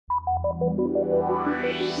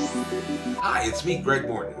Hi, it's me, Greg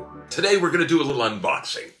Morton. Today we're going to do a little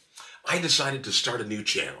unboxing. I decided to start a new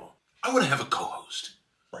channel. I want to have a co-host.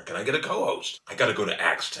 Where can I get a co-host? I got to go to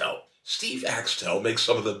Axtell. Steve Axtell makes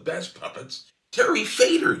some of the best puppets. Terry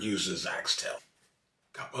Fader uses Axtell.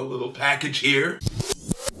 Got my little package here.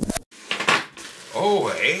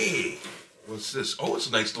 Oh, hey. What's this? Oh, it's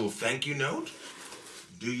a nice little thank you note.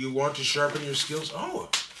 Do you want to sharpen your skills?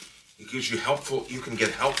 Oh, it gives you you can get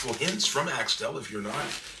helpful hints from Axtell if you're not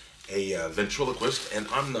a ventriloquist, and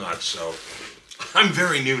I'm not, so I'm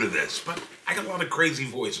very new to this, but I got a lot of crazy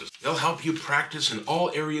voices. They'll help you practice in all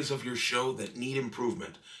areas of your show that need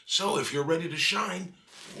improvement. So if you're ready to shine,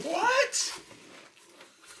 what?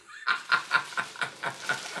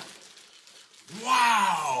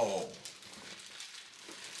 Wow!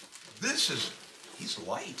 He's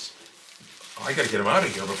light. Oh, I gotta get him out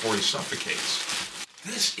of here before he suffocates.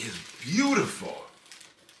 This is beautiful.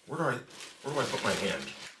 Where do I put my hand?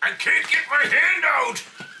 I can't get my hand out!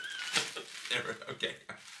 There, okay.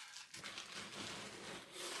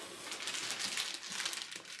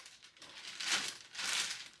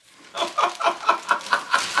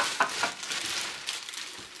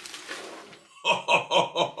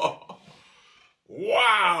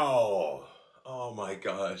 Wow! Oh my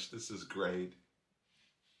gosh, this is great.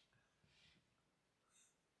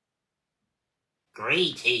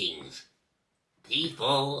 Greetings,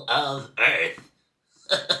 people of Earth.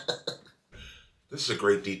 This is a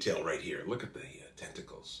great detail right here. Look at the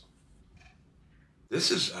tentacles.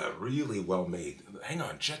 This is really well made. Hang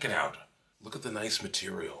on, check it out. Look at the nice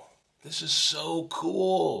material. This is so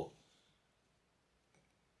cool.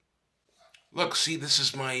 Look, see, this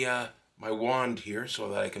is my my wand here so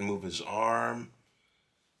that I can move his arm.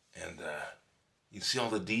 And you see all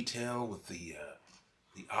the detail with the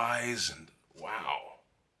eyes, and wow,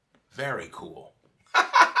 very cool.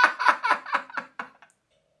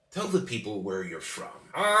 Tell the people where you're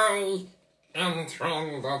from. I am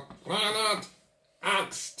from the planet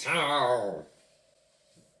Axtell.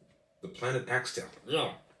 The planet Axtell?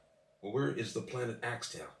 Yeah. Well, where is the planet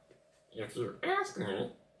Axtell? If you ask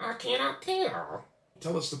me, I cannot tell.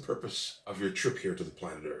 Tell us the purpose of your trip here to the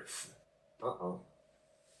planet Earth. Uh-oh.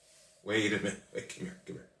 Wait a minute. Wait, come here,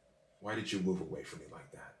 come here. Why did you move away from me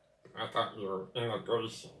like that? I thought you were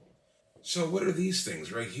immigration. So what are these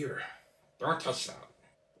things right here? Don't touch that.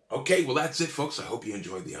 Okay, well that's it, folks. I hope you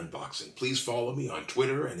enjoyed the unboxing. Please follow me on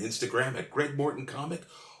Twitter and Instagram at Greg Morton Comic,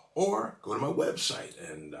 or go to my website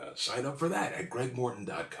and sign up for that at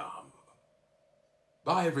gregmorton.com.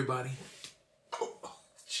 Bye, everybody. Oh,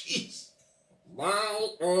 jeez.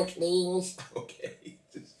 Bye, Earthlings. Okay.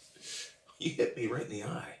 You hit me right in the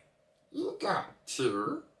eye. You got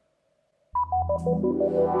to.